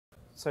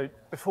So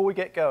before we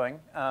get going,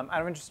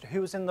 I'm interested,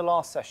 who was in the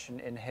last session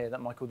in here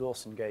that Michael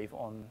Dawson gave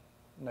on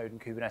Node and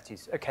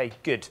Kubernetes? Okay,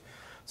 good.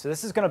 So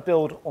this is going to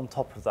build on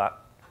top of that.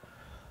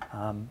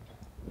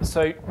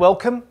 So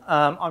welcome.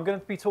 I'm going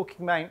to be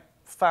talking about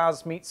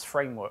FaaS meets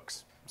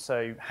frameworks.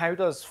 So how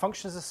does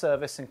function as a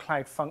service and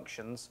cloud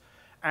functions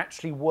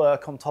actually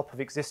work on top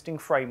of existing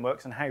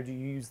frameworks, and how do you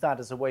use that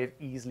as a way of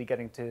easily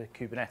getting to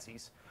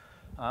Kubernetes?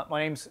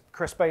 My name's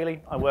Chris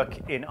Bailey. I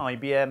work in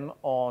IBM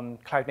on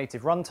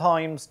cloud-native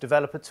runtimes,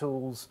 developer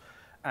tools,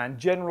 and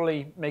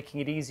generally making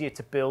it easier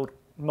to build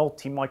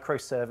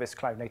multi-microservice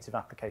cloud-native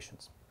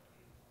applications.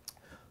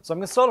 So I'm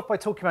going to start off by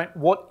talking about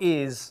what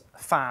is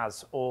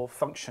FaaS, or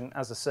function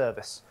as a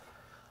service.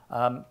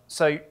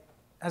 So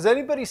has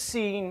anybody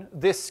seen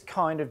this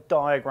kind of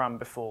diagram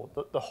before?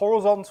 The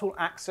horizontal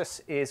axis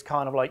is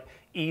kind of like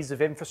ease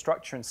of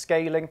infrastructure and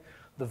scaling.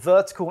 The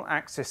vertical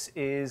axis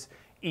is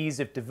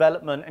ease of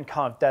development and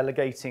kind of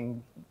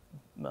delegating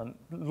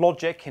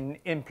logic and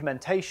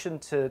implementation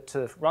to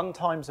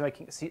runtimes and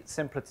making it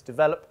simpler to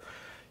develop.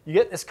 You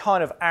get this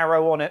kind of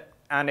arrow on it,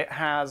 and it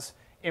has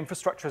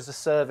infrastructure as a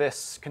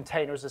service,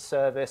 container as a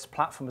service,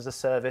 platform as a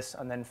service,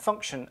 and then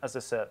function as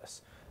a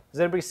service. Has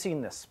anybody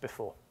seen this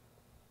before?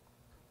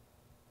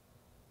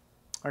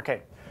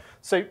 Okay,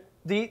 so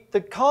the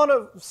kind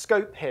of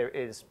scope here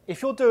is,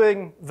 if you're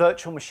doing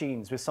virtual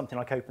machines with something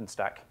like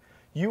OpenStack,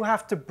 you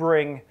have to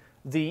bring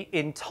the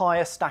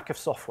entire stack of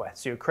software.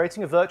 So you're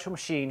creating a virtual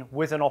machine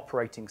with an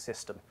operating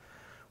system,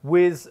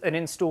 with an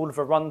install of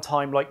a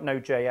runtime like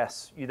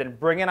Node.js. You then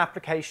bring an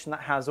application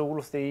that has all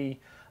of the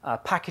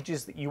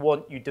packages that you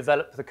want, you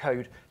develop the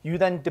code, you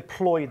then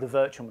deploy the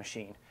virtual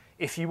machine.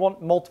 If you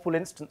want multiple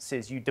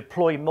instances, you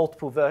deploy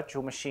multiple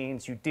virtual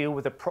machines, you deal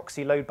with a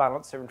proxy load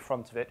balancer in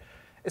front of it.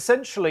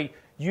 Essentially,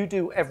 you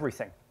do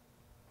everything,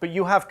 but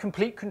you have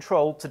complete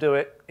control to do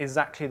it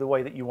exactly the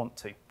way that you want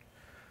to.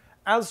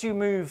 As you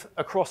move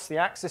across the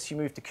axis, you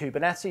move to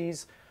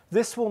Kubernetes.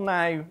 This will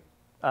now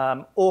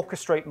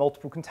orchestrate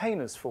multiple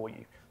containers for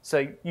you.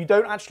 So you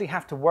don't actually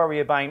have to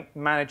worry about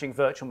managing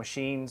virtual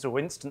machines or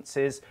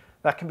instances.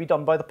 That can be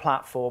done by the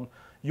platform.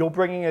 You're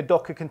bringing a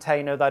Docker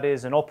container that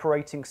is an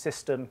operating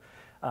system,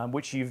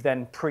 which you've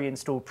then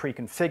pre-installed,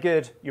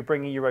 pre-configured. You're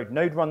bringing your own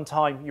Node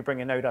runtime. You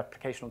bring a Node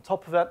application on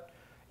top of it.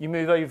 You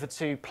move over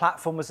to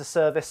platform as a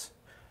service.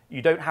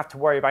 You don't have to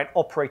worry about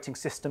operating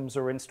systems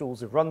or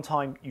installs of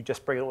runtime. You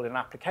just bring it all in an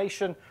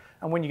application.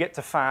 And when you get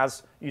to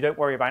FaaS, you don't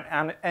worry about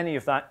any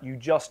of that. You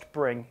just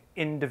bring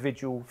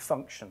individual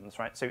functions,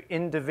 right? So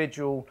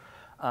individual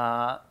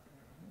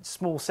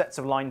small sets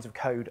of lines of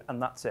code,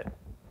 and that's it.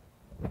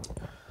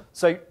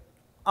 So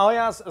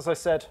IaaS, as I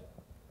said,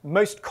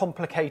 most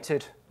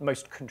complicated,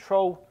 most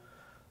control.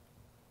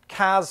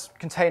 CaaS,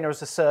 container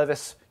as a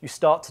service, you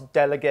start to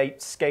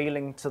delegate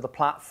scaling to the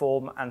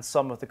platform and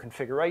some of the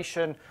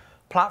configuration.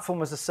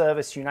 Platform as a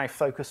service, you now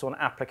focus on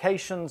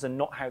applications and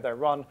not how they're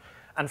run.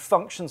 And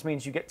functions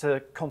means you get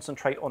to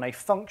concentrate on a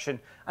function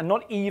and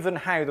not even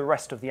how the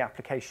rest of the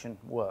application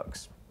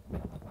works.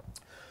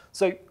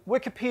 So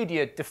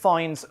Wikipedia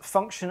defines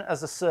function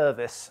as a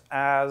service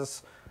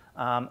as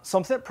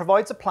something that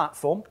provides a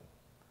platform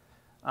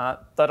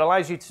that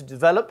allows you to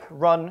develop,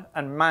 run,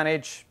 and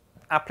manage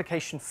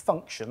application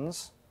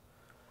functions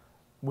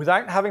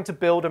without having to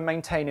build and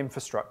maintain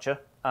infrastructure.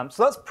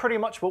 So that's pretty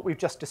much what we've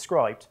just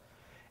described.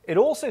 It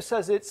also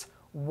says it's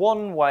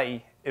one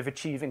way of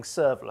achieving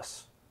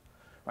serverless.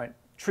 Right?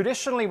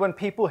 Traditionally, when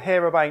people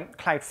hear about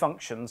cloud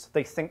functions,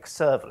 they think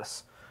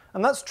serverless.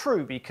 And that's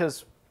true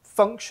because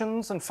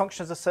functions and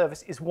function as a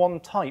service is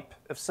one type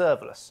of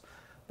serverless,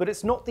 but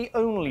it's not the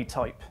only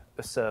type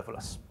of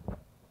serverless.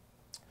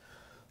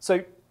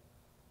 So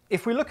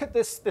if we look at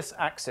this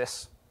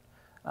axis,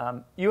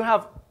 you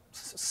have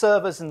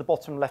servers in the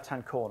bottom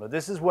left-hand corner.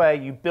 This is where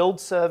you build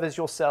servers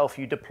yourself,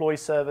 you deploy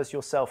servers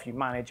yourself, you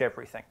manage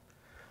everything.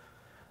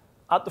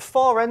 At the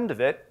far end of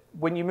it,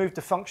 when you move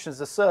to function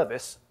as a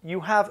service,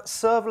 you have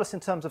serverless in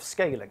terms of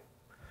scaling.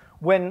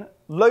 When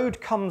load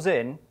comes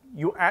in,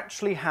 you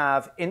actually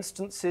have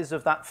instances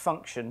of that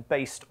function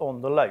based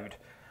on the load.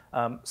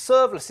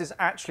 Serverless is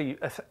actually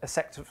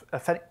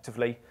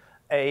effectively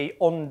a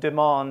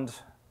on-demand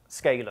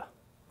scaler.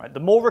 Right? The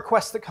more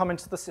requests that come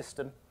into the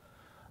system,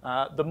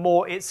 the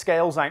more it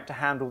scales out to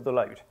handle the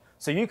load.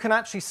 So you can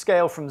actually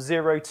scale from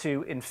 0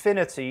 to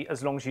infinity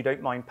as long as you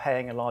don't mind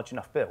paying a large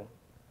enough bill.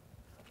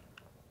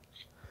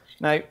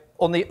 Now,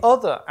 on the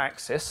other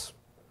axis,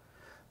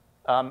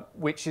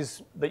 which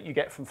is that you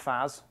get from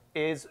FaaS,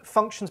 is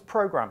functions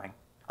programming.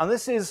 And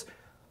this is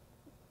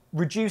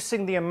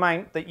reducing the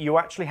amount that you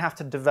actually have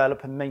to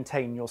develop and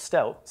maintain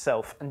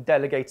yourself and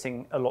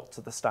delegating a lot to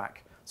the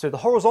stack. So the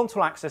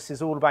horizontal axis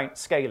is all about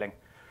scaling,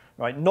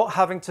 right? Not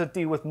having to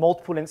deal with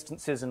multiple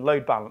instances and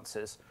load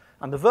balancers.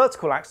 And the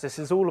vertical axis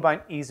is all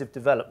about ease of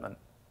development.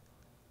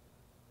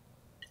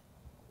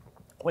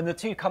 When the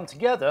two come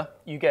together,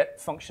 you get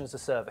function as a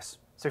service.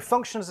 So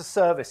function as a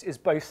service is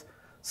both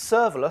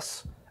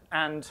serverless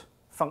and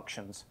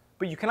functions,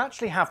 but you can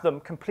actually have them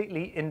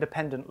completely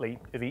independently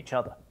of each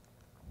other.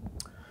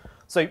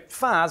 So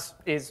FaaS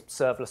is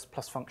serverless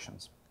plus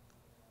functions.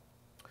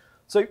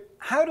 So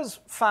how does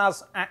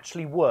FaaS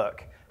actually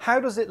work? How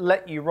does it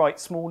let you write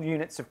small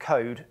units of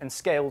code and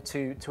scale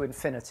to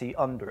infinity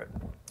under it?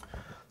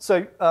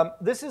 So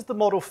this is the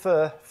model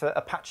for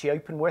Apache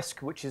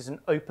OpenWhisk, which is an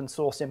open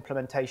source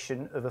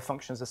implementation of a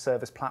function as a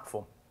service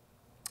platform.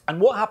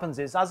 And what happens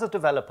is, as a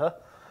developer,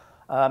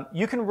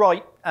 you can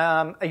write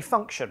a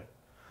function.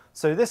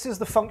 So this is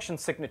the function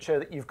signature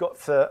that you've got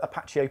for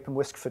Apache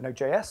OpenWhisk for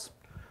Node.js.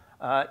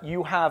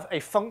 You have a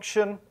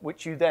function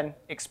which you then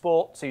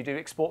export. So you do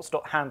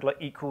exports.handler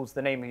equals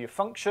the name of your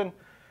function.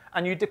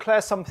 And you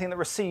declare something that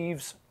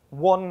receives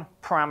one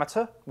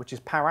parameter, which is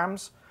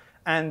params,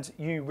 and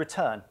you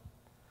return.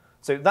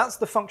 So that's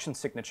the function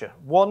signature.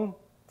 One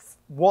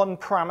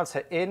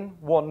parameter in,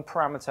 one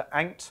parameter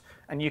out,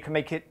 and you can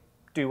make it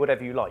do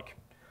whatever you like.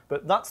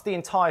 But that's the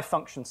entire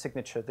function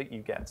signature that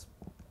you get.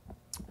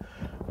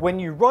 When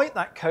you write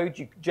that code,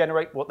 you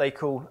generate what they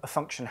call a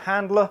function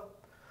handler.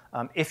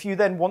 If you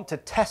then want to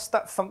test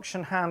that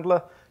function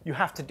handler, you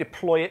have to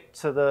deploy it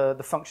to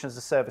the function as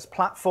a service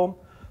platform.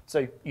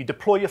 So you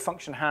deploy your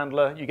function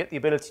handler, you get the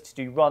ability to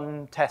do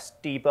run,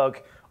 test,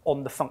 debug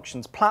on the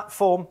functions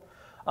platform.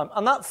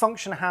 And that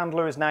function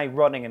handler is now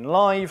running and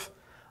live.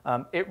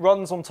 It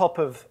runs on top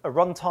of a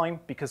runtime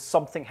because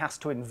something has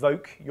to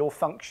invoke your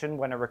function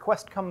when a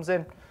request comes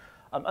in.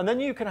 And then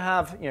you can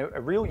have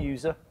a real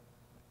user,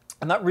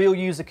 and that real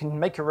user can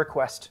make a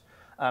request,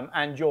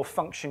 and your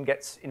function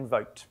gets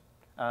invoked.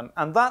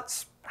 And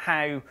that's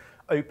how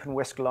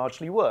OpenWhisk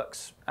largely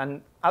works.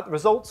 And at the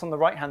results on the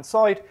right-hand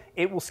side,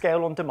 it will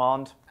scale on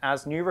demand.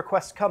 As new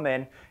requests come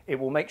in, it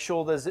will make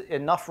sure there's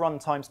enough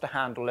runtimes to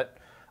handle it.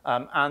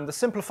 And the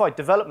simplified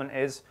development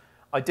is,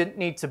 I didn't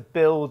need to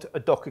build a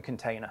Docker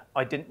container.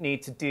 I didn't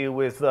need to deal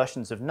with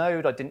versions of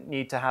Node. I didn't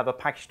need to have a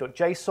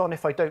package.json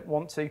if I don't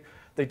want to.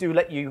 They do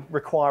let you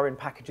require in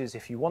packages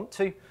if you want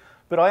to.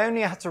 But I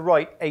only had to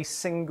write a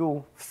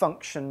single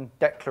function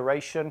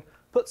declaration,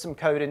 put some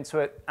code into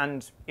it,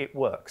 and it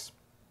works.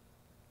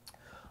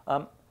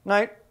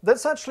 Now,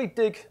 let's actually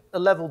dig a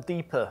level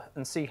deeper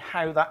and see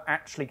how that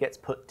actually gets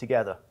put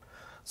together.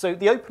 So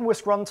the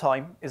OpenWhisk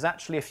runtime is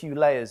actually a few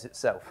layers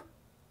itself.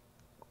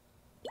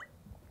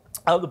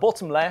 The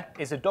bottom layer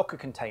is a Docker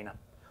container.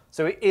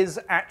 So it is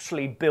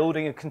actually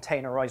building a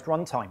containerized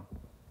runtime.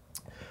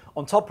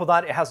 On top of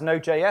that, it has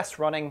Node.js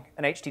running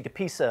an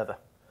HTTP server.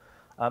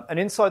 And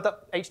inside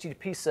that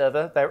HTTP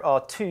server, there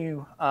are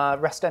two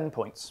REST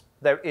endpoints.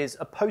 There is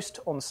a post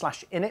on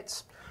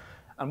 /init.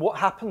 And what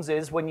happens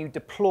is when you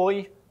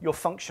deploy your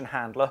function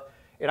handler,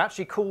 it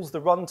actually calls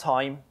the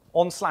runtime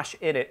on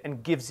 /init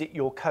and gives it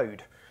your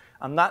code.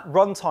 And that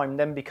runtime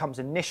then becomes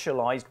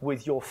initialized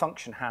with your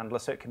function handler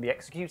so it can be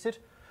executed.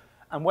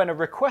 And when a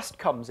request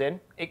comes in,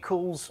 it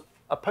calls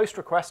a post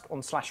request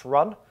on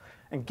 /run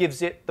and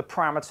gives it the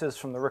parameters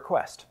from the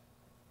request.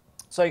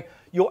 So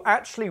you're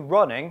actually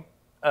running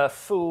a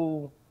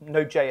full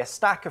Node.js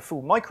stack, a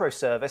full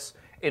microservice,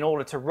 in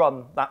order to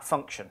run that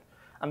function.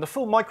 And the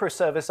full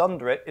microservice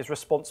under it is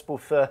responsible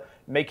for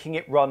making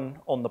it run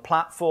on the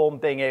platform,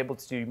 being able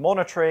to do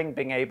monitoring,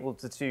 being able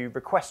to do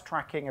request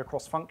tracking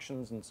across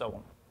functions, and so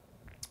on.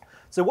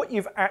 So what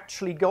you've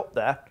actually got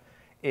there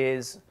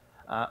is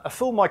a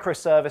full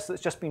microservice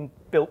that's just been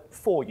built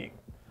for you.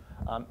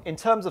 In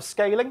terms of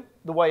scaling,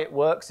 the way it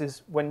works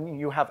is when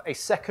you have a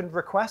second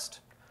request,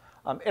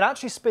 it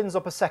actually spins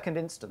up a second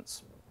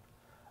instance.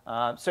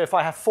 So if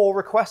I have 4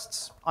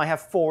 requests, I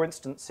have 4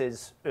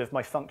 instances of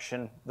my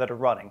function that are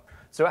running.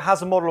 So it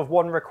has a model of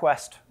 1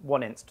 request,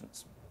 1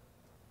 instance.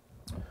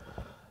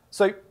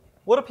 So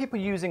what are people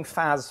using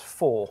FaaS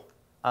for?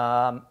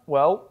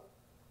 Well,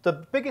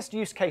 the biggest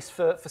use case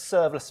for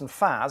serverless and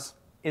FaaS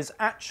is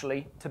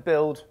actually to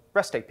build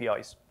REST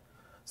APIs.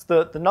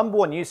 So the number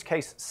one use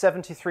case,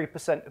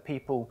 73% of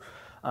people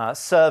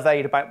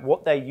surveyed about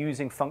what they're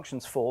using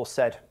functions for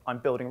said, I'm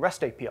building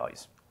REST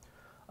APIs.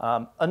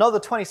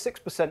 Another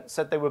 26%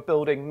 said they were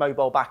building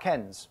mobile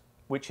backends,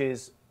 which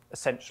is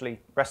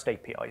essentially REST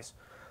APIs.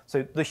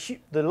 So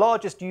the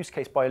largest use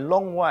case by a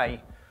long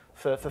way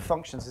for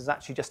functions is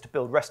actually just to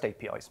build REST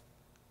APIs.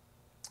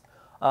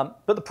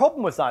 But the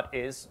problem with that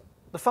is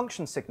the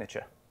function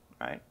signature,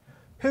 right?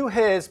 Who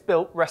here has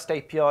built REST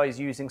APIs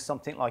using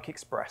something like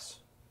Express?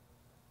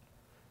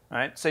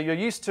 Right? So you're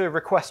used to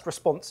request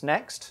response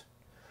next.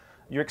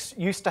 You're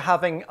used to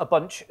having a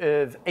bunch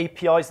of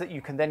APIs that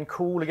you can then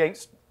call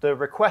against the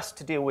request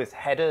to deal with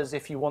headers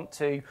if you want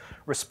to.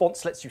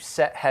 Response lets you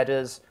set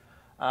headers.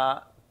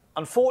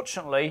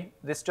 Unfortunately,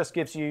 this just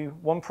gives you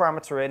 1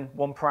 parameter in,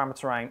 1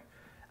 parameter out,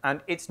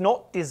 and it's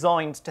not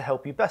designed to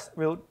help you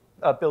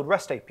build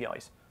REST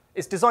APIs.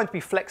 It's designed to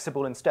be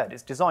flexible instead.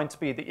 It's designed to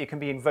be that it can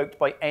be invoked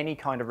by any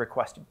kind of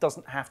request. It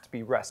doesn't have to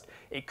be REST.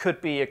 It could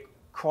be a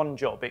cron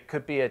job. It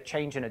could be a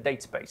change in a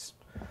database.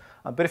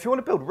 But if you want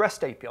to build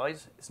REST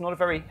APIs, it's not a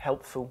very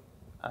helpful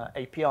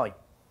API.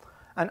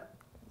 And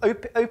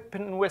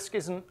OpenWhisk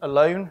isn't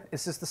alone.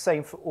 This is the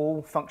same for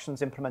all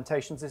functions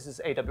implementations. This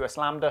is AWS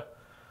Lambda.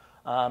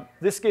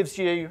 This gives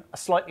you a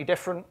slightly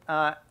different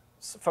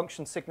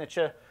function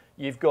signature.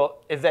 You've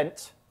got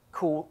event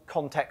call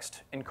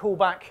context in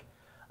callback.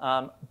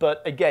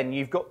 But again,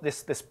 you've got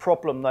this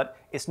problem that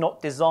it's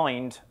not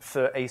designed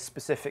for a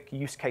specific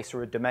use case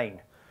or a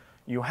domain.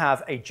 You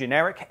have a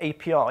generic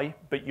API,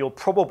 but you're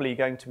probably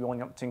going to be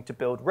wanting to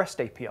build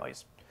REST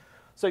APIs.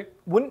 So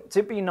wouldn't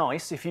it be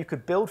nice if you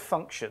could build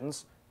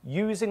functions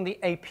using the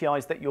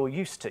APIs that you're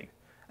used to?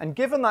 And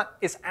given that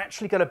it's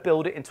actually going to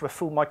build it into a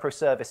full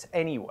microservice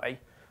anyway,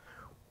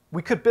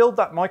 we could build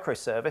that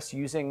microservice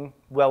using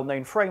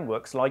well-known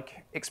frameworks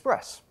like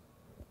Express.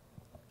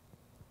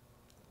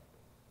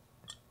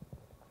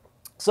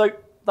 So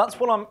that's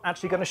what I'm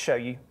actually going to show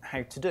you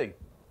how to do.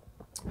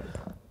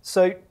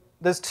 So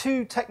there's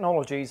two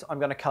technologies I'm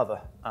going to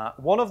cover.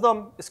 One of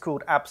them is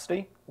called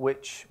Absti,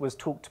 which was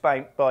talked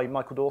about by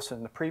Michael Dawson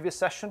in the previous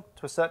session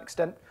to a certain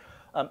extent.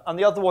 And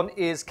the other one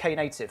is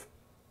Knative,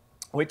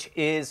 which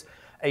is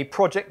a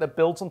project that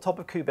builds on top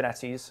of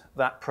Kubernetes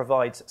that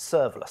provides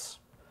serverless.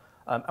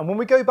 And when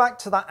we go back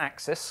to that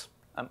axis,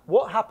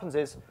 what happens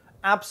is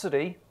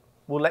Absti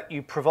will let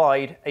you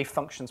provide a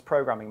functions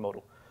programming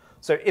model.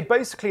 So it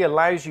basically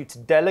allows you to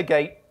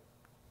delegate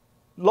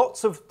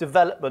lots of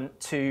development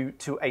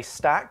to a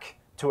stack,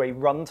 to a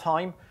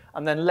runtime,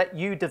 and then let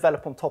you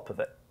develop on top of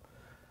it.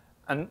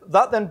 And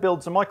that then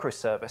builds a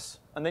microservice.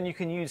 And then you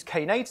can use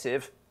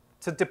Knative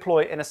to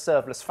deploy it in a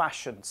serverless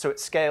fashion, so it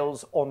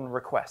scales on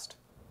request.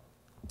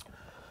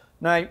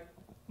 Now,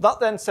 that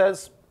then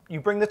says you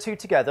bring the two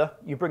together,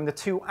 you bring the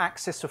two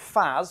axes of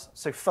FaaS,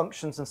 so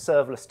functions and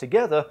serverless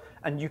together,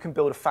 and you can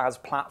build a FaaS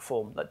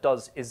platform that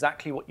does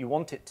exactly what you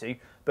want it to,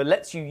 but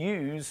lets you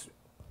use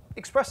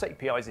Express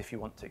APIs if you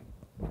want to.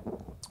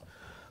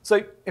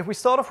 So if we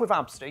start off with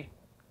Absti,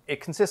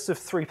 it consists of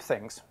three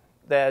things.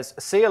 There's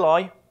a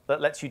CLI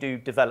that lets you do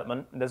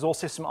development, and there's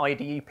also some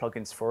IDE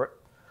plugins for it.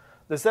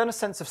 There's then a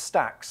sense of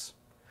stacks.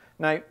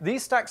 Now,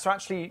 these stacks are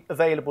actually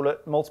available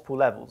at multiple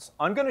levels.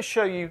 I'm going to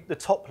show you the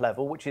top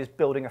level, which is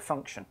building a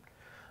function.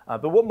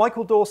 But what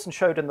Michael Dawson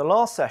showed in the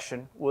last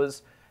session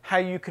was how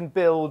you can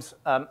build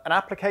an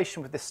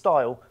application with this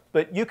style,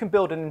 but you can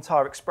build an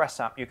entire Express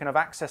app. You can have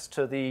access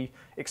to the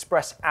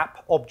Express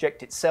app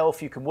object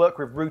itself. You can work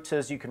with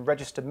routers. You can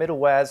register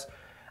middlewares,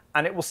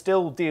 and it will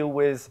still deal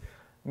with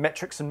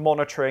metrics and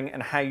monitoring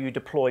and how you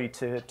deploy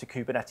to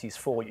Kubernetes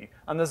for you.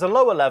 And there's a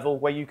lower level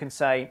where you can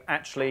say,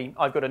 actually,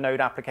 I've got a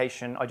Node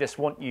application. I just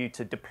want you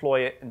to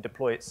deploy it and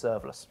deploy it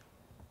serverless.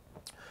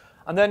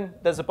 And then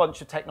there's a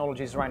bunch of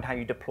technologies around how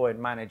you deploy and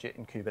manage it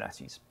in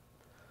Kubernetes.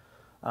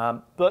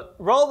 But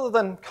rather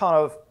than kind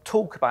of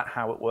talk about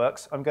how it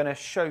works, I'm going to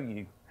show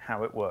you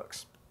how it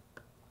works.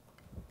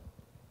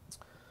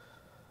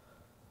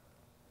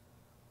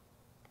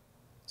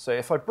 So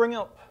if I bring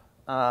up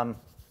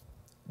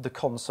the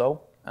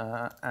console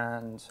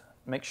and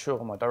make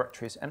sure my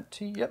directory is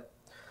empty, yep.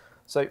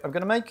 So I'm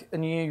going to make a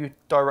new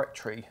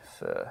directory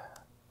for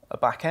a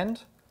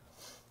backend.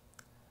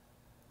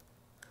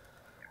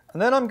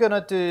 And then I'm going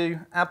to do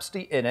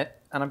absti init,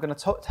 and I'm going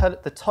to tell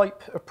it the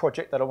type of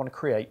project that I want to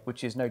create,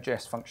 which is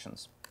Node.js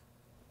functions.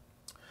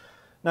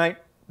 Now,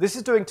 this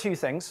is doing two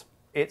things.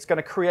 It's going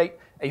to create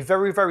a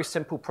very, very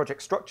simple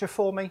project structure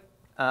for me.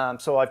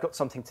 So I've got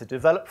something to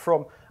develop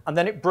from, and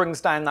then it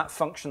brings down that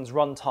functions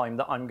runtime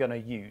that I'm going to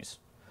use.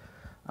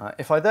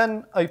 If I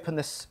then open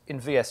this in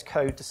VS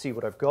Code to see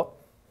what I've got,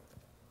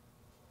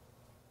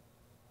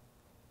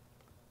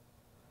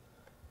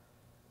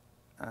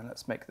 and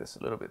let's make this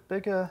a little bit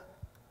bigger.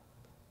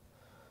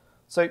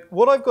 So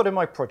what I've got in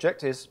my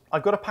project is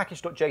I've got a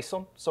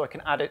package.json, so I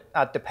can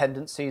add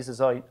dependencies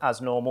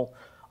as normal.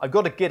 I've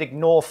got a git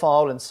ignore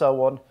file and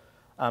so on.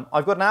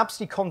 I've got an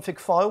absti config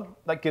file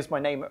that gives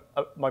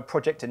my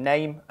project a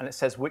name, and it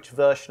says which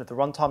version of the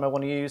runtime I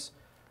want to use.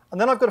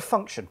 And then I've got a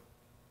function.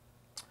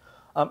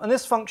 And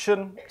this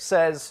function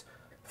says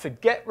for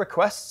get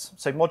requests,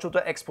 so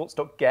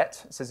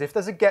module.exports.get, it says if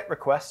there's a get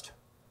request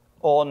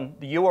on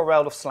the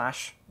URL of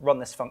 / run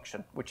this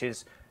function, which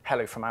is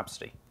hello from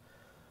absti.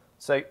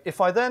 So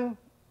if I then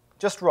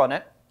just run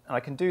it, and I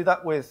can do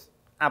that with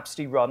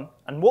absti run,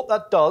 and what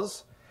that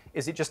does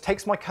is it just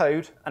takes my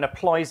code and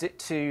applies it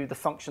to the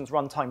function's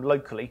runtime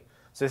locally.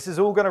 So this is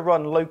all going to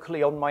run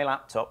locally on my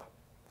laptop.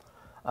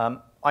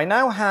 I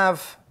now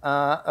have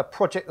a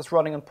project that's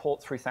running on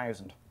port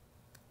 3000.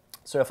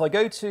 So if I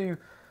go to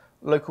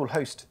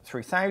localhost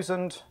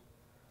 3000,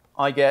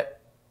 I get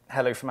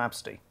hello from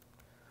absti.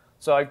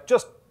 So I've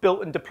just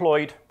built and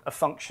deployed a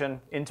function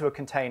into a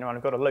container, and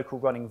I've got a local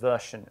running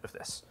version of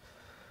this.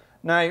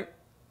 Now,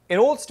 in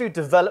order to do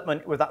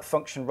development with that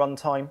function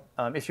runtime,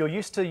 if you're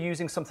used to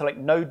using something like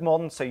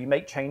NodeMon, so you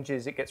make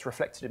changes, it gets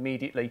reflected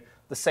immediately,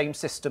 the same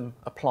system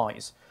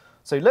applies.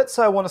 So let's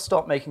say I want to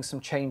start making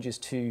some changes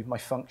to my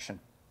function.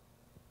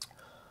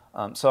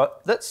 So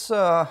let's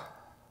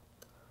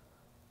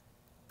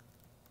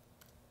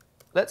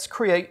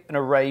create an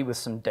array with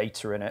some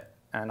data in it,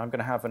 and I'm going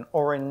to have an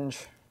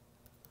orange,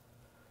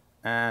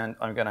 and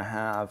I'm going to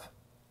have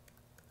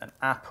an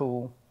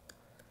apple,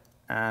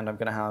 and I'm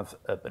going to have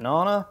a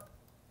banana.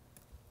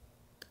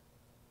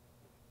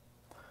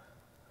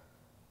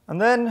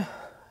 And then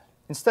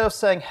instead of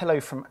saying hello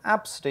from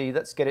abcd,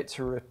 let's get it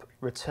to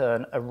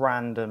return a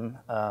random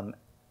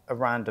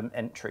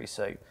entry.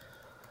 So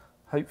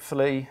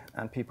hopefully,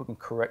 and people can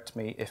correct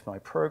me if my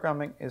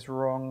programming is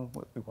wrong,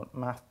 we want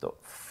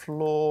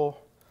math.floor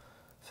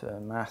for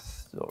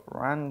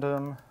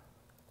math.random,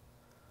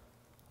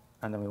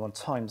 and then we want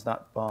to times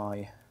that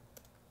by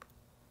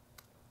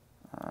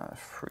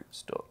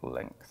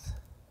fruits.length.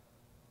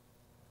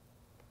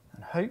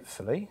 And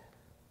hopefully,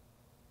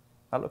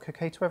 that look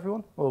okay to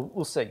everyone? Well,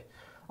 we'll see.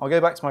 I'll go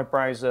back to my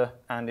browser,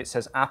 and it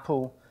says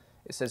apple,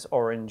 it says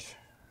orange,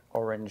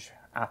 orange,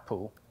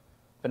 apple,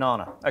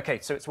 banana.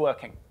 Okay, so it's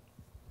working.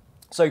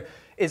 So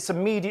it's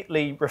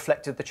immediately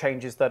reflected the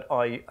changes that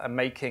I am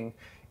making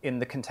in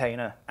the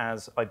container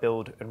as I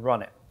build and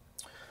run it.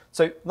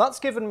 So that's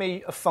given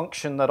me a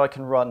function that I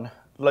can run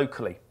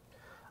locally.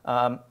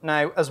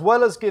 Now, as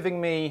well as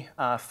giving me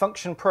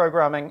function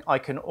programming, I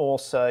can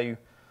also,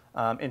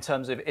 in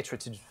terms of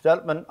iterative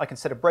development, I can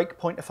set a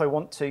breakpoint if I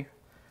want to.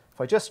 If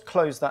I just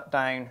close that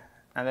down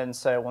and then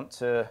say I want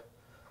to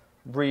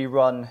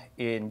rerun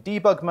in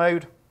debug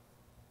mode,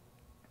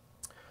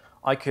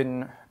 I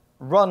can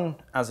run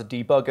as a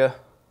debugger.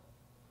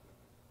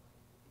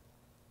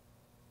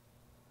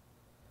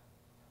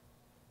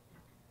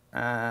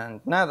 And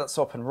now that's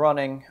up and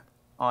running,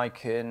 I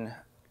can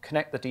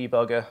connect the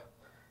debugger.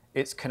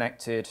 It's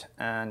connected,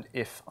 and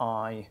if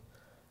I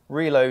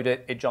reload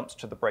it, it jumps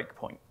to the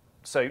breakpoint.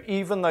 So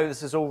even though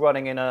this is all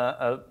running in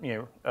a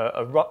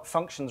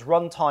functions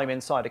runtime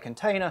inside a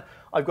container,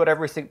 I've got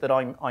everything that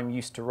I'm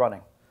used to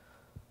running.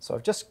 So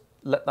I've just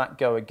let that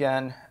go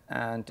again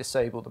and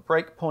disable the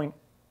breakpoint.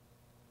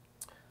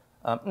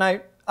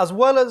 Now, as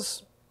well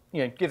as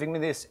giving me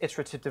this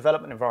iterative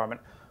development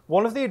environment,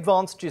 one of the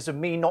advantages of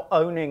me not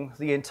owning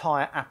the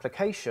entire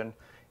application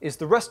is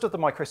the rest of the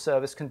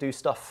microservice can do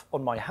stuff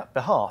on my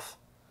behalf.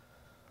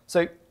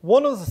 So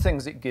one of the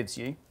things it gives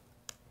you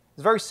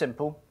is very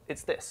simple.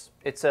 It's this.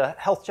 It's a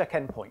health check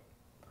endpoint.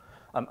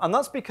 And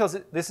that's because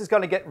this is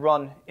going to get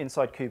run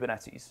inside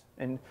Kubernetes.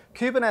 And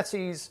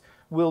Kubernetes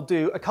will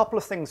do a couple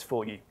of things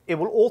for you. It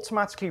will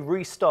automatically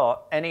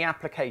restart any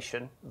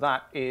application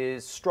that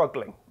is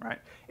struggling, right?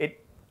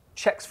 It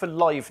checks for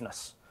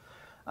liveness.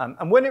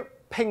 And when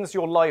it pings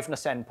your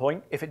liveness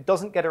endpoint, if it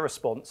doesn't get a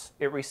response,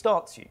 it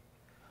restarts you.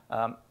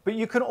 But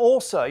you can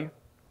also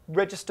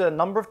register a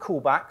number of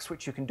callbacks,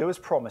 which you can do as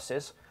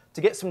promises, to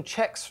get some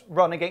checks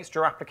run against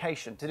your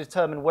application to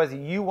determine whether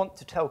you want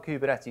to tell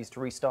Kubernetes to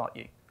restart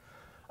you.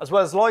 As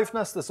well as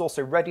liveness, there's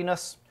also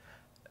readiness.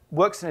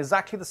 Works in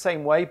exactly the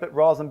same way, but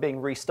rather than being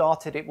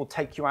restarted, it will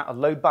take you out of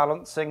load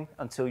balancing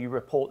until you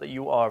report that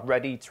you are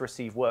ready to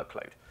receive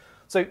workload.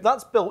 So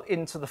that's built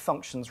into the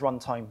functions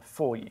runtime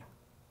for you.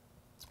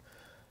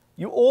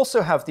 You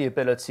also have the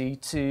ability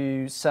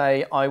to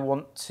say, I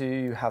want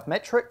to have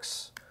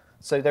metrics.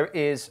 So there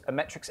is a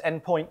metrics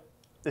endpoint.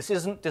 This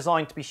isn't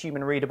designed to be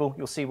human readable.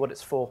 You'll see what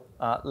it's for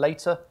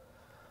later.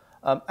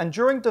 And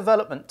during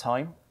development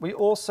time, we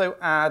also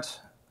add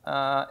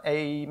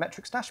a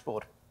metrics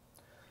dashboard.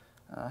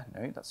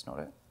 No, that's not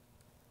it.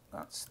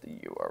 That's the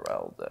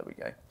URL. There we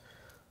go.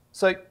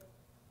 So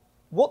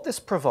what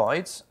this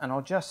provides, and I'll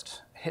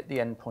just hit the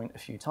endpoint a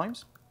few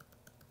times,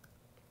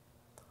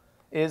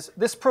 is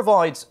this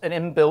provides an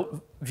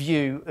inbuilt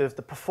view of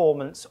the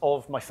performance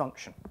of my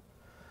function.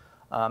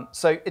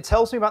 So it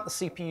tells me about the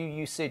CPU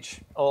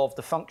usage of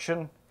the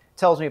function, it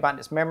tells me about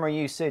its memory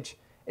usage,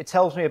 it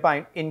tells me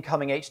about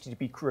incoming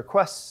HTTP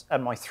requests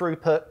and my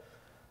throughput.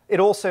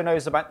 It also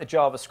knows about the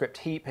JavaScript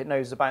heap, it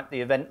knows about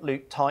the event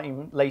loop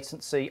time,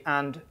 latency,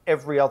 and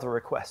every other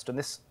request. And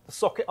the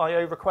socket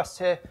IO request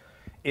here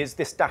is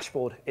this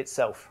dashboard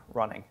itself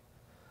running.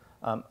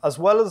 As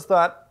well as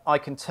that, I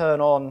can turn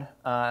on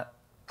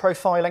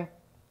profiling,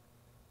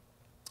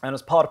 and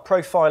as part of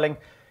profiling,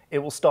 it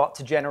will start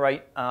to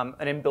generate an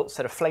inbuilt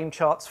set of flame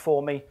charts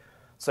for me.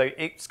 So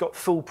it's got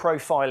full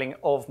profiling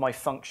of my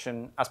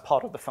function as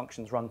part of the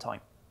function's runtime.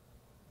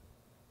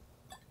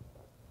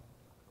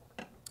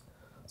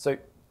 So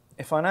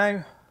if I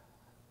now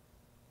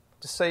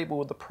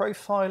disable the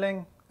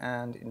profiling,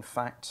 and in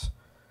fact,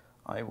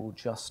 I will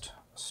just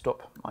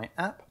stop my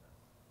app.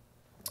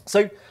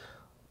 So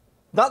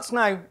that's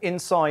now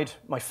inside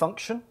my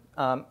function.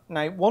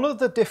 Now, one of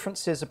the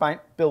differences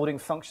about building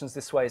functions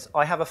this way is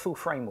I have a full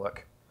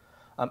framework.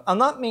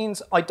 And that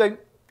means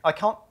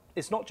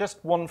it's not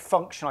just one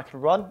function I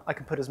can run, I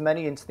can put as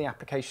many into the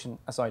application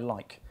as I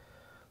like.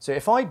 So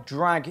if I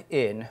drag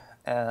in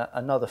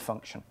another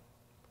function,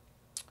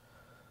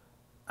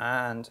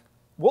 and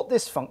what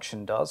this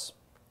function does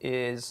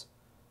is,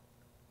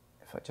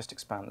 if I just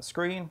expand the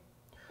screen,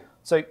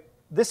 so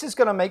this is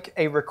going to make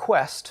a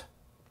request.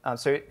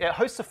 So it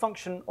hosts a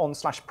function on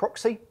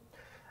 /proxy,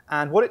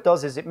 and what it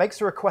does is it makes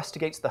a request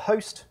against the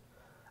host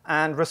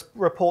and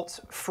reports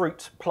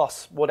fruit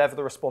plus whatever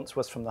the response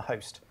was from the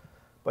host.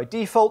 By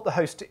default, the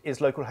host is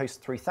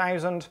localhost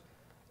 3000.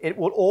 It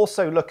will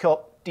also look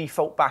up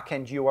default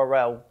backend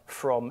URL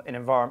from an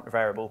environment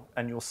variable,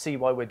 and you'll see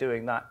why we're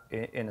doing that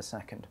in a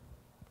second.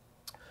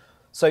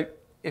 So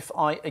if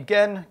I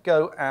again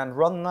go and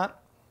run that,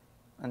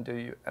 and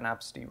do an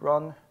abcd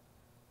run.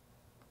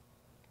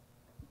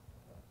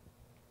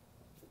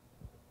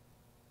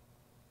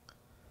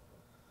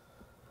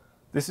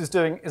 This is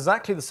doing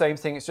exactly the same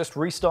thing. It's just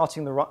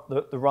restarting the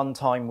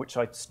runtime, which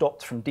I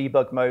stopped from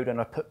debug mode and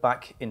I put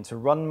back into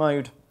run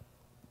mode.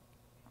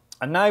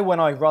 And now when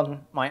I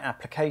run my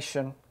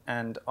application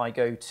and I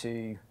go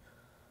to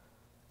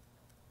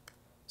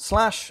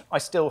 /, I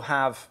still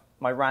have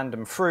my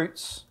random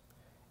fruits.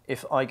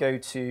 If I go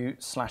to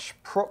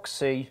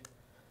 /proxy,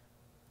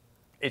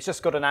 it's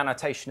just got an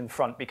annotation in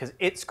front because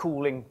it's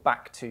calling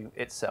back to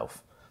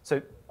itself. So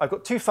I've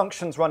got two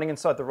functions running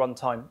inside the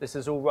runtime. This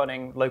is all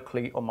running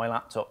locally on my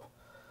laptop.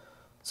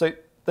 So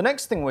the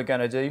next thing we're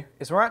going to do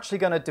is we're actually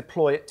going to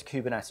deploy it to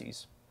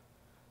Kubernetes.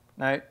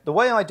 Now, the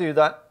way I do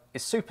that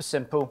is super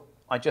simple.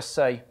 I just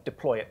say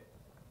deploy it.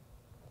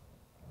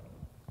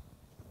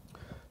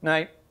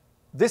 Now,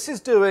 this is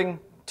doing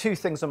two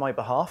things on my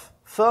behalf.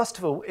 First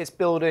of all, it's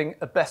building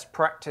a best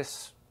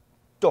practice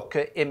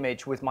Docker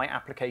image with my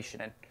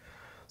application in.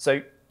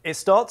 So it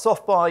starts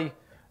off by,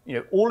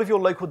 all of your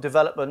local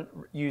development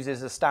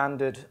uses a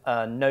standard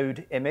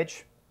Node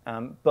image,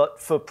 but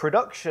for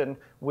production,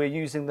 we're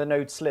using the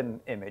Node Slim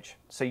image.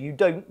 So you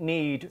don't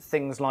need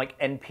things like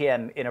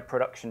NPM in a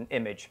production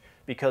image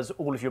because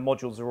all of your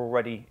modules are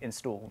already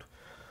installed.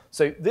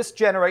 So this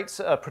generates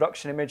a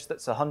production image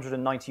that's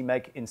 190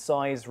 meg in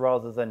size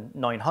rather than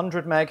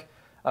 900 meg,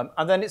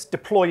 and then it's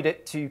deployed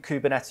it to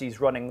Kubernetes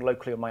running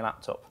locally on my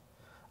laptop.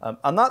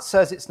 And that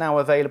says it's now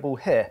available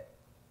here.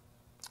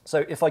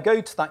 So if I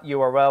go to that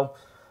URL,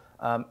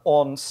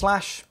 on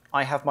 /,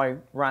 I have my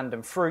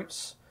random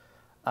fruits.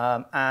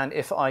 And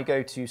if I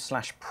go to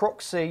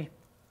 /proxy,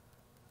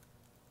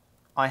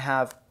 I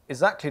have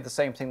exactly the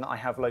same thing that I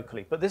have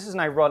locally. But this is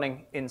now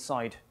running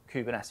inside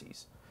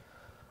Kubernetes.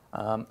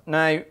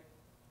 Now,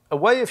 a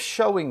way of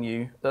showing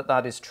you that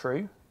that is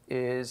true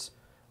is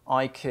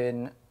I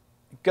can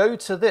go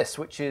to this,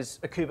 which is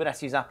a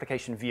Kubernetes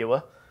application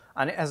viewer,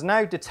 and it has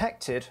now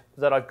detected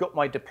that I've got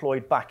my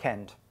deployed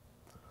backend.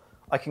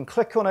 I can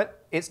click on it.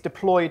 It's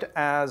deployed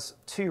as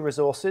two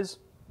resources.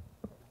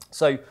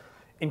 So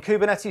in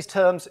Kubernetes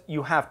terms,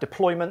 you have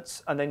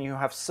deployments and then you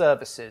have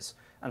services.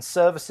 And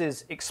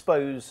services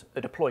expose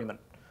a deployment.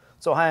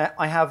 So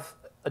I have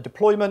a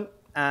deployment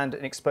and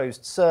an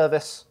exposed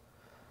service.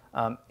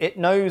 It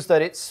knows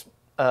that it's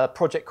a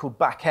project called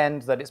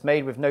backend, that it's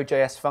made with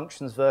Node.js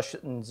functions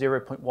version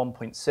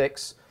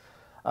 0.1.6.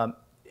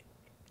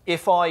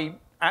 If I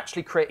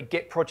actually create a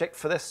Git project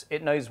for this,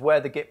 it knows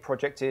where the Git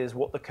project is,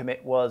 what the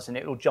commit was, and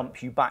it will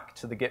jump you back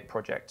to the Git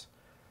project.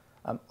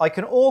 I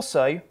can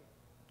also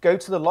go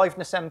to the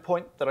liveness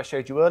endpoint that I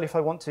showed you earlier if I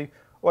want to,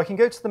 or I can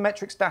go to the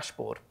metrics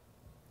dashboard.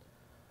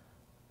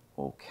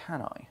 Or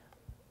can I?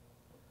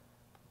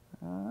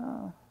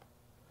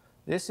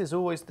 This is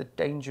always the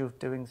danger of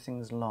doing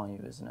things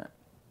live, isn't it?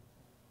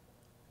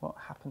 What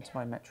happened to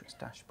my metrics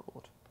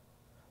dashboard?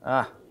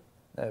 There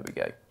we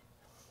go.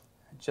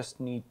 I just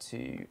need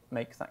to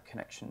make that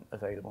connection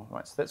available.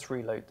 Right, so let's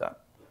reload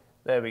that.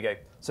 There we go.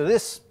 So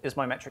this is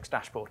my metrics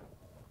dashboard.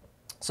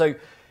 So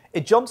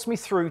it jumps me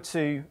through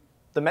to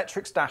the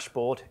metrics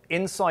dashboard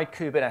inside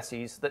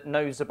Kubernetes that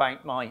knows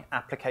about my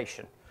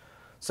application.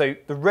 So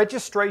the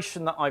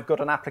registration that I've got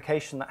an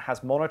application that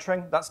has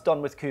monitoring, that's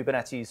done with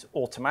Kubernetes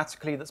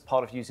automatically. That's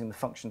part of using the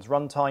functions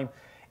runtime.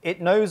 It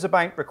knows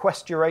about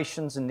request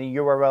durations and the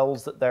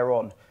URLs that they're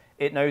on.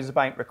 It knows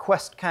about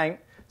request count,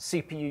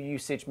 CPU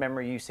usage,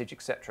 memory usage,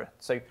 etc.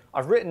 So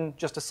I've written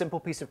just a simple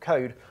piece of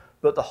code,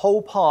 but the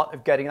whole part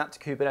of getting that to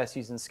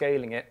Kubernetes and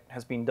scaling it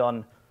has been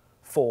done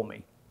for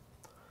me.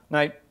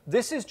 Now,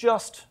 this is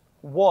just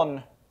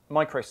one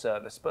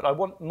microservice, but I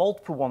want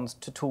multiple ones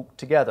to talk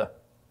together.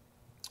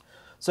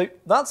 So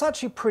that's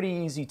actually pretty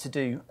easy to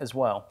do as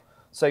well.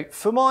 So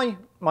for my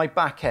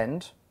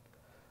backend,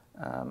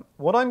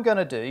 what I'm going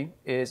to do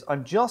is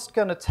I'm just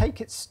going to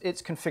take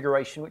its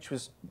configuration, which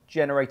was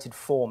generated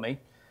for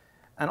me,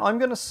 and I'm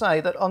going to say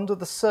that under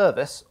the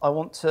service, I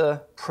want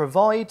to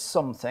provide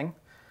something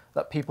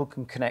that people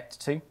can connect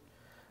to.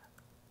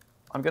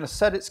 I'm going to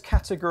set its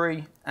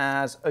category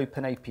as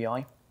Open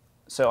API.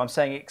 So I'm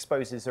saying it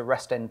exposes a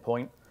REST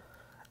endpoint.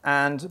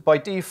 And by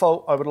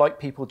default, I would like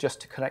people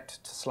just to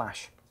connect to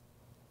 /.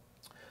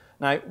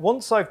 Now,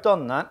 once I've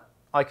done that,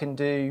 I can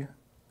do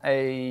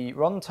a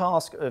run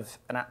task of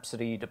an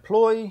abcd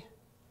deploy.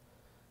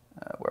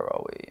 Where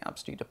are we?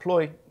 Abcd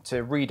deploy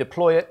to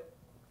redeploy it.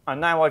 And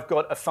now I've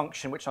got a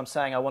function which I'm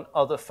saying I want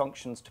other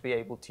functions to be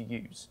able to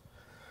use.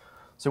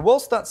 So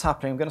whilst that's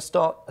happening, I'm going to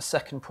start a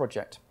second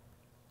project.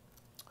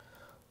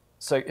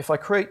 So if I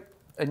create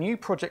a new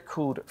project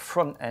called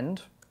front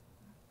end,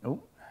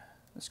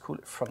 let's call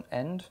it front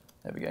end.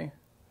 There we go.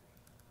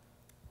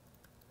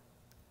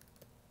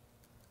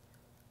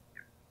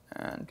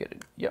 And get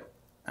it, yep.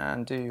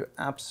 And do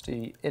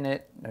abcd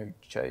init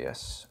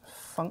Node.js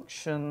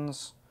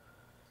functions.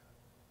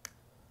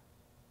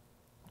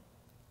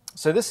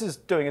 So this is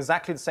doing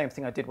exactly the same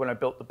thing I did when I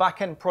built the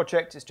backend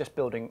project. It's just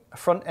building a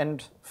front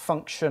end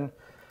function.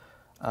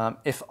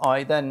 If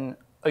I then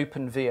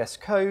open VS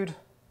Code,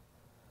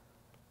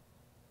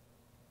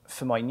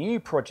 for my new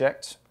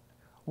project,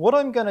 what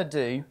I'm going to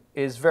do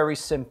is very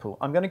simple.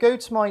 I'm going to go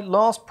to my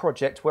last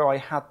project where I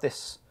had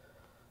this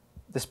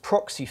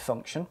proxy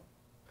function,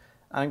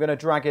 and I'm going to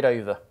drag it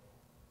over.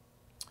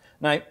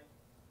 Now,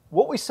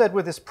 what we said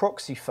with this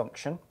proxy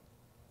function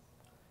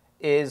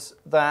is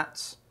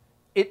that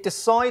it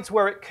decides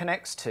where it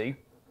connects to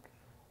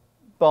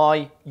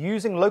by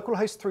using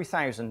localhost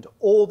 3000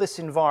 or this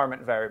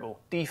environment variable,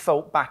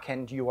 default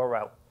backend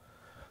URL.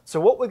 So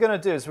what we're going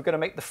to do is we're going to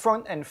make the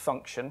front end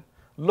function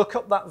look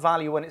up that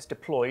value when it's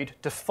deployed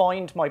to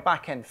find my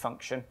backend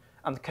function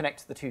and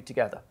connect the two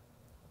together.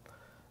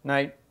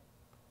 Now,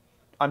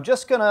 I'm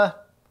just going to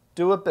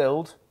do a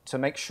build to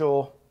make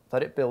sure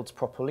that it builds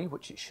properly,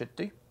 which it should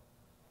do.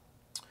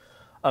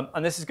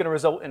 And this is going to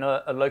result in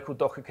a local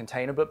Docker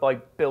container, but by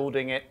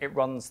building it, it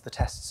runs the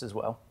tests as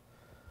well.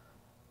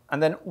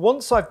 And then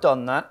once I've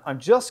done that, I'm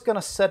just going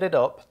to set it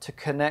up to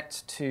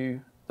connect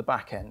to the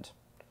backend.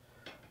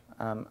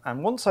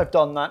 And once I've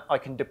done that, I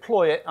can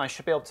deploy it. I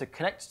should be able to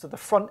connect to the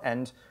front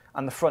end,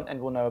 and the front end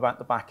will know about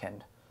the back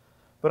end.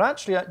 But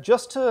actually,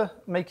 just to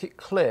make it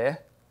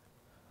clear,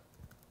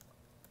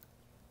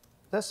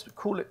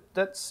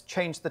 let's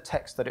change the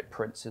text that it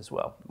prints as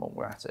well while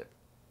we're at it.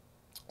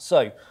 So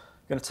I'm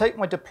going to take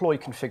my deploy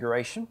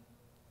configuration,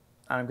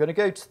 and I'm going to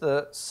go to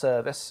the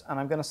service, and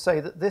I'm going to say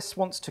that this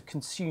wants to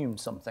consume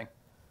something.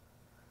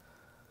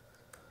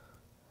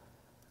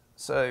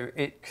 So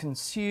it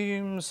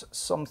consumes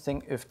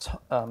something of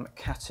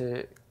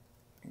category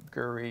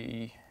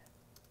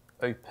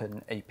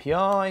open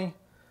API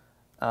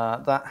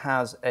that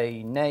has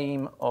a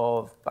name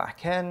of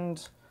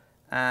backend,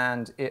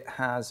 and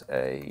it's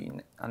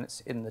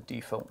in the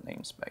default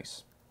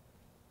namespace.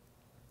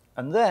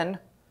 And then,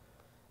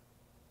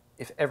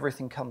 if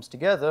everything comes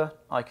together,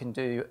 I can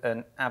do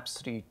an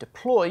abcd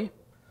deploy,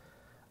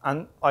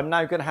 and I'm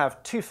now going to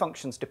have two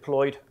functions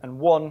deployed, and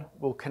one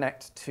will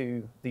connect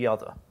to the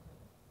other.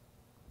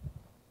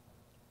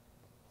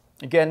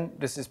 Again,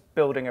 this is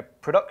building a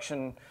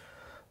production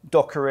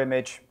Docker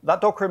image.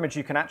 That Docker image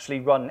you can actually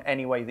run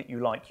any way that you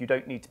like. You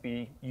don't need to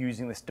be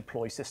using this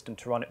deploy system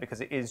to run it because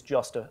it is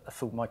just a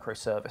full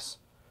microservice.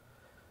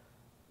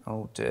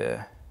 Oh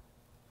dear.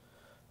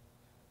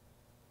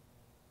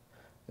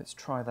 Let's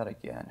try that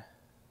again.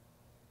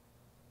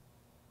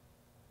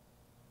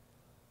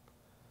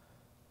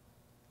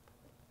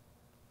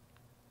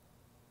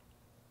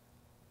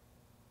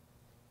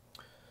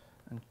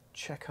 And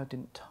check I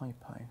didn't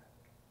typo.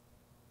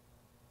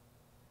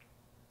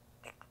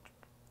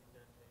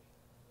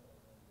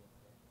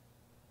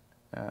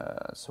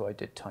 So I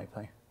did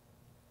typo.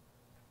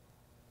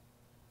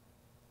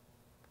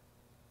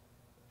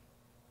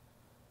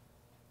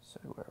 So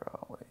where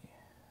are we?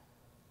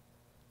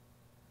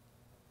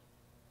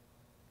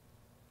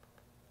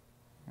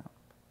 Yeah.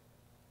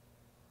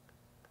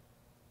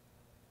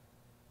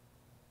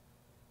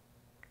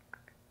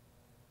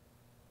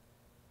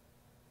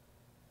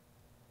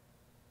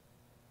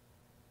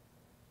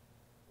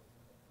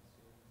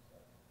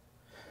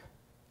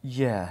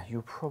 Yeah,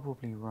 you're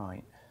probably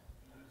right.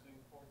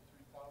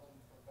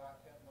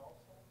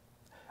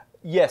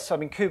 Yes, I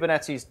mean,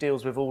 Kubernetes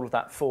deals with all of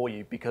that for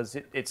you because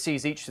it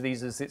sees each of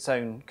these as its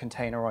own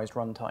containerized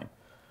runtime.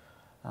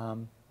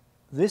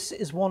 This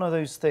is one of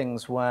those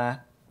things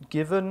where,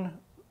 given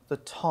the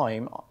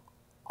time,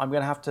 I'm going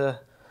to have to,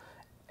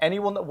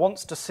 anyone that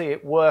wants to see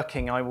it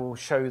working, I will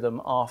show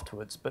them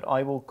afterwards, but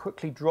I will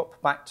quickly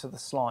drop back to the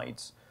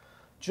slides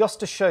just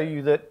to show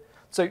you that,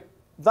 so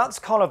that's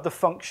kind of the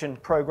function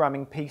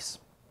programming piece.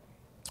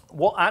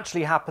 What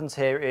actually happens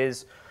here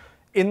is,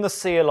 in the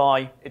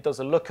CLI, it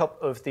does a lookup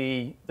of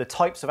the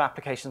types of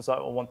applications that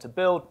I want to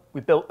build. We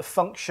built a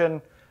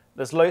function.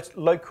 There's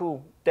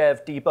local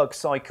dev debug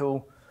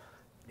cycle.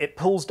 It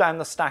pulls down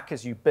the stack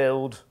as you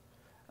build.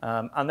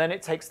 And then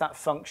it takes that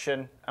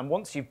function. And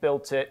once you've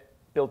built it,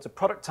 builds a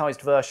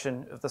productized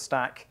version of the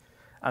stack,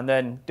 and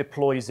then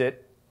deploys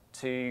it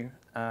to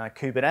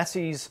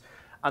Kubernetes.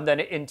 And then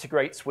it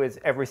integrates with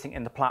everything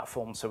in the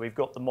platform. So we've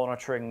got the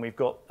monitoring, we've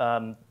got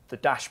the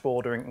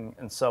dashboarding,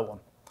 and so on.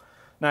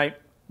 Now,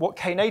 what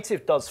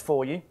Knative does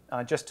for you,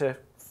 just to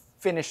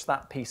finish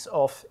that piece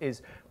off,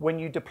 is when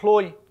you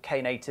deploy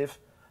Knative,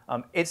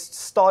 its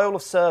style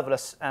of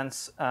serverless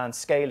and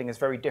scaling is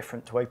very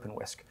different to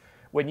OpenWhisk.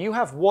 When you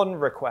have one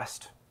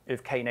request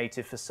of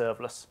Knative for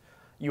serverless,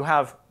 you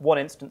have one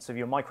instance of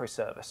your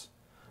microservice.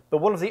 But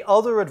one of the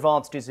other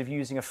advantages of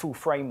using a full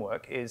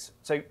framework is,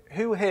 so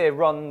who here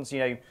runs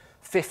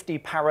 50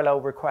 parallel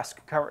requests,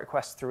 concurrent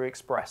requests through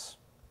Express,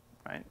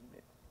 right?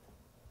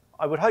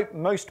 I would hope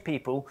most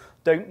people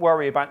don't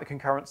worry about the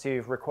concurrency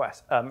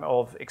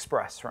of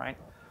Express, right?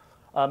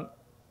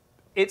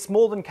 It's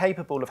more than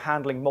capable of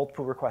handling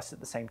multiple requests at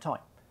the same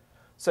time.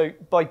 So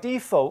by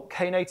default,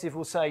 Knative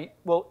will say,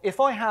 well, if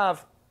I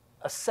have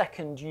a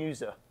second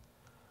user,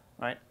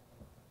 right,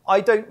 I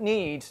don't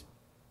need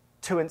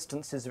 2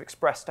 instances of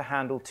Express to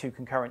handle 2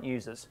 concurrent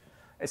users.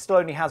 It still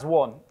only has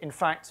 1. In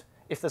fact,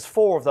 if there's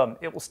 4 of them,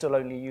 it will still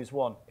only use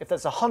 1. If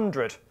there's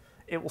 100,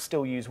 it will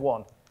still use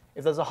 1.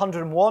 If there's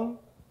 101,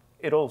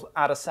 it'll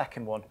add a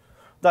second one.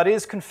 That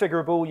is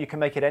configurable. You can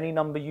make it any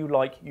number you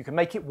like. You can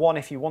make it 1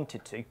 if you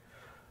wanted to.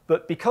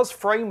 But because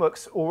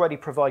frameworks already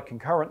provide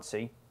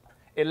concurrency,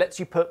 it lets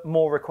you put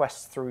more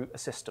requests through a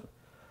system.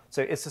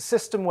 So it's a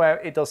system where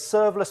it does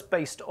serverless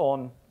based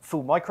on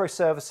full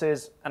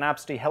microservices, and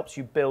Absti helps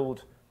you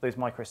build those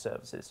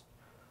microservices.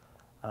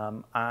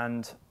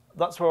 And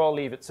that's where I'll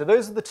leave it. So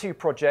those are the 2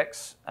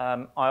 projects.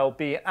 I'll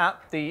be at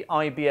the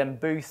IBM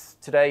booth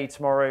today,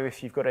 tomorrow,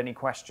 if you've got any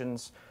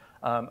questions.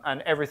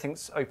 And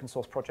everything's open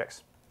source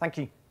projects. Thank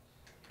you.